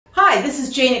Hi, this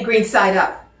is Jane at Green Side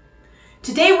Up.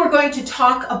 Today we're going to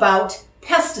talk about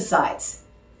pesticides.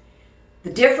 The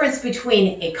difference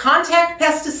between a contact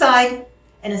pesticide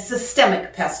and a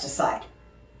systemic pesticide.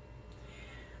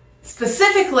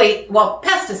 Specifically,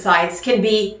 pesticides can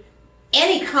be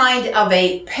any kind of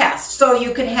a pest. So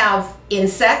you can have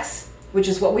insects, which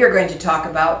is what we're going to talk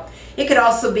about. It could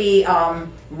also be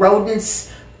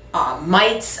rodents,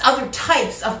 mites, other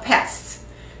types of pests.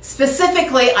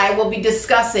 Specifically, I will be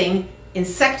discussing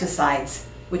insecticides,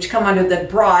 which come under the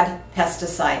broad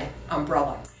pesticide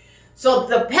umbrella. So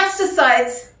the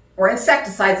pesticides or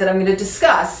insecticides that I'm going to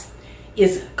discuss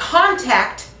is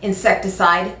contact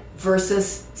insecticide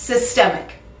versus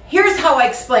systemic. Here's how I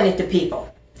explain it to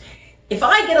people. If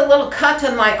I get a little cut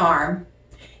on my arm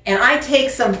and I take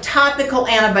some topical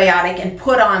antibiotic and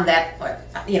put on that,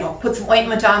 put some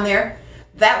ointment on there,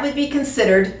 that would be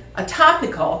considered a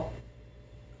topical,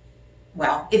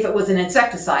 if it was an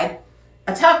insecticide,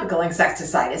 a topical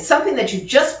insecticide. It's something that you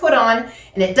just put on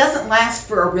and it doesn't last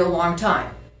for a real long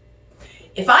time.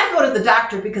 If I go to the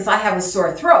doctor because I have a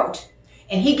sore throat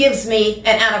and he gives me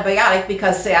an antibiotic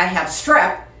because, say, I have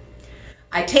strep,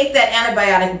 I take that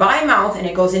antibiotic by mouth and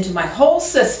it goes into my whole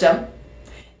system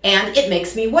and it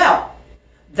makes me well.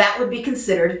 That would be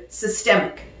considered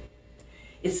systemic.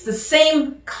 It's the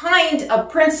same kind of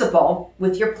principle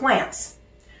with your plants.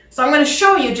 So I'm going to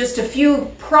show you just a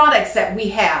few products that we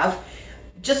have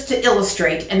just to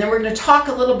illustrate, and then we're going to talk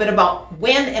a little bit about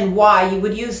when and why you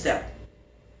would use them.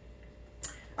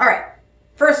 All right,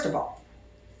 first of all,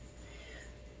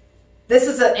 this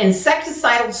is an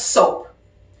insecticidal soap.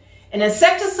 An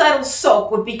insecticidal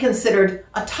soap would be considered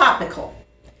a topical.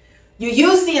 You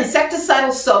use the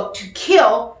insecticidal soap to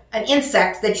kill an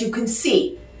insect that you can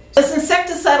see. This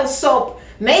insecticidal soap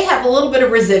may have a little bit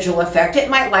of residual effect. It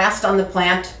might last on the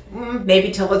plant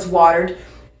maybe till it's watered,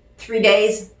 3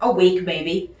 days, a week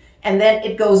maybe, and then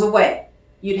it goes away.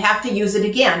 You'd have to use it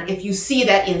again if you see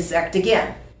that insect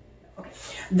again. Okay.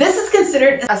 This is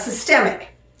considered a systemic.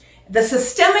 The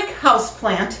systemic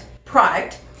houseplant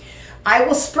product, I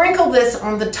will sprinkle this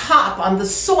on the top, on the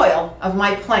soil of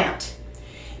my plant.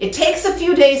 It takes a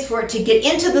few days for it to get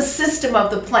into the system of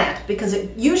the plant because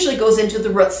it usually goes into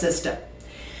the root system.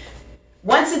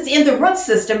 Once it's in the root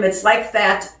system, it's like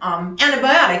that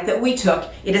antibiotic that we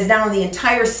took. It is now in the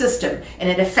entire system and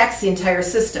it affects the entire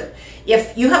system.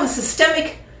 If you have a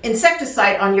systemic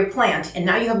insecticide on your plant and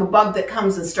now you have a bug that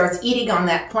comes and starts eating on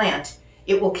that plant,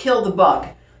 it will kill the bug.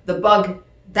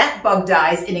 That bug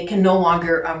dies and it can no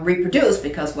longer reproduce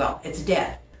because, it's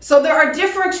dead. So there are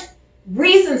different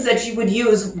reasons that you would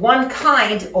use one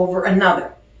kind over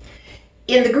another.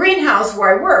 In the greenhouse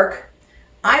where I work,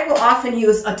 I will often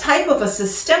use a type of a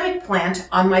systemic plant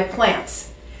on my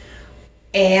plants.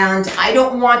 And I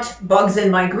don't want bugs in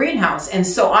my greenhouse. And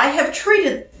so I have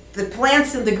treated the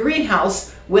plants in the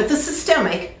greenhouse with the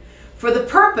systemic for the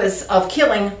purpose of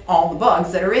killing all the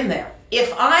bugs that are in there.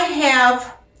 If I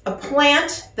have a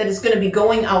plant that is going to be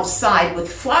going outside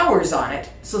with flowers on it,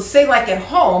 so say like at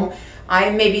home, I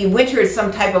maybe wintered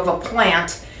some type of a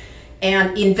plant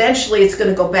and eventually it's going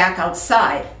to go back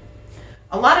outside.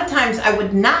 A lot of times I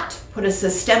would not put a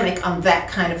systemic on that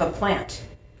kind of a plant.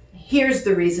 Here's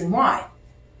the reason why.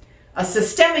 A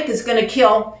systemic is going to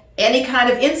kill any kind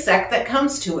of insect that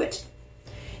comes to it.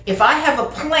 If I have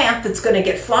a plant that's going to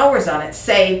get flowers on it,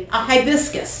 say a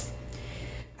hibiscus.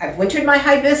 I've wintered my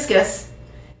hibiscus.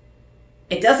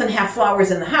 It doesn't have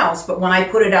flowers in the house, but when I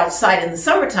put it outside in the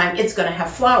summertime, it's going to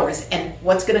have flowers. And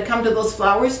what's going to come to those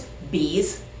flowers?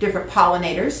 Bees, different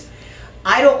pollinators.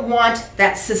 I don't want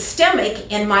that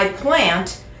systemic in my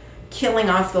plant killing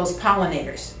off those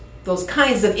pollinators, those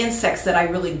kinds of insects that I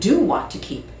really do want to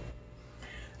keep.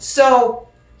 So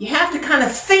you have to kind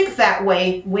of think that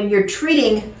way when you're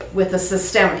treating with a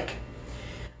systemic.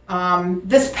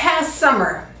 This past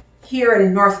summer here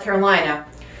in North Carolina,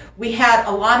 we had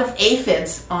a lot of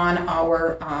aphids on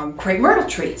our crepe myrtle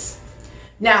trees.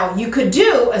 Now, you could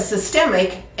do a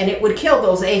systemic and it would kill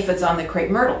those aphids on the crepe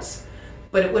myrtles,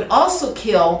 but it would also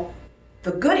kill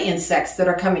the good insects that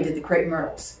are coming to the crepe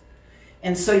myrtles.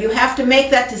 And so you have to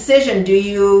make that decision. Do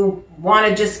you want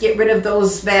to just get rid of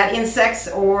those bad insects,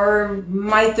 or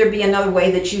might there be another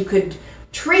way that you could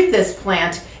treat this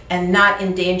plant and not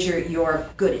endanger your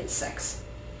good insects?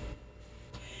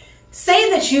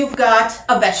 Say that you've got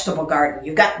a vegetable garden,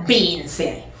 you've got beans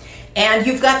in, and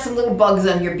you've got some little bugs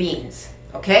on your beans,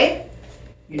 okay?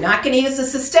 You're not going to use a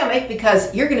systemic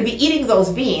because you're going to be eating those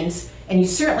beans, and you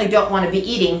certainly don't want to be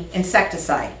eating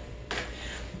insecticide.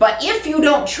 But if you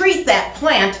don't treat that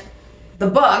plant, the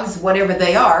bugs, whatever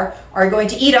they are going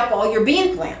to eat up all your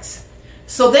bean plants.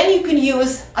 So then you can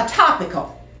use a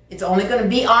topical. It's only going to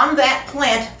be on that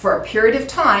plant for a period of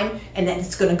time, and then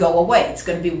it's going to go away. It's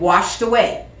going to be washed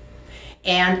away.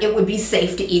 And it would be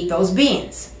safe to eat those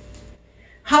beans.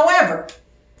 However,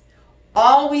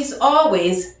 always,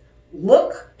 always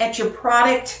look at your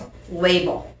product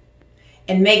label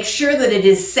and make sure that it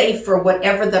is safe for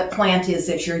whatever the plant is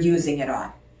that you're using it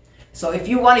on. So if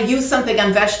you want to use something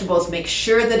on vegetables, make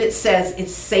sure that it says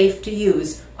it's safe to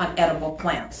use on edible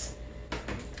plants.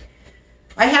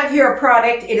 I have here a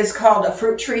product. It is called a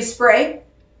fruit tree spray.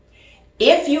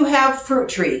 If you have fruit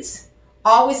trees,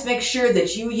 always make sure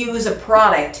that you use a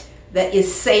product that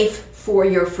is safe for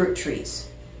your fruit trees.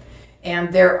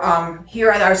 And there, here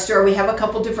at our store, we have a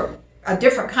couple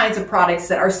different kinds of products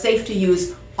that are safe to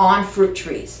use on fruit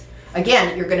trees.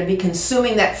 Again, you're going to be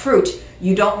consuming that fruit.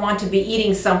 You don't want to be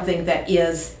eating something that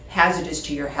is hazardous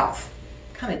to your health.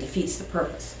 Kind of defeats the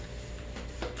purpose.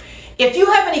 If you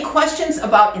have any questions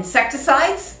about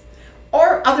insecticides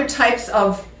or other types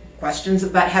of questions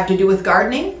that have to do with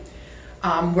gardening,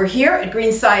 we're here at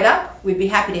Green Side Up. We'd be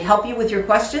happy to help you with your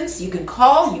questions. You can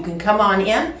call, you can come on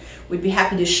in. We'd be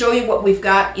happy to show you what we've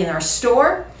got in our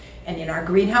store and in our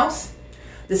greenhouse.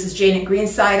 This is Jane at Green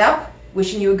Side Up,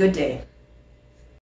 wishing you a good day.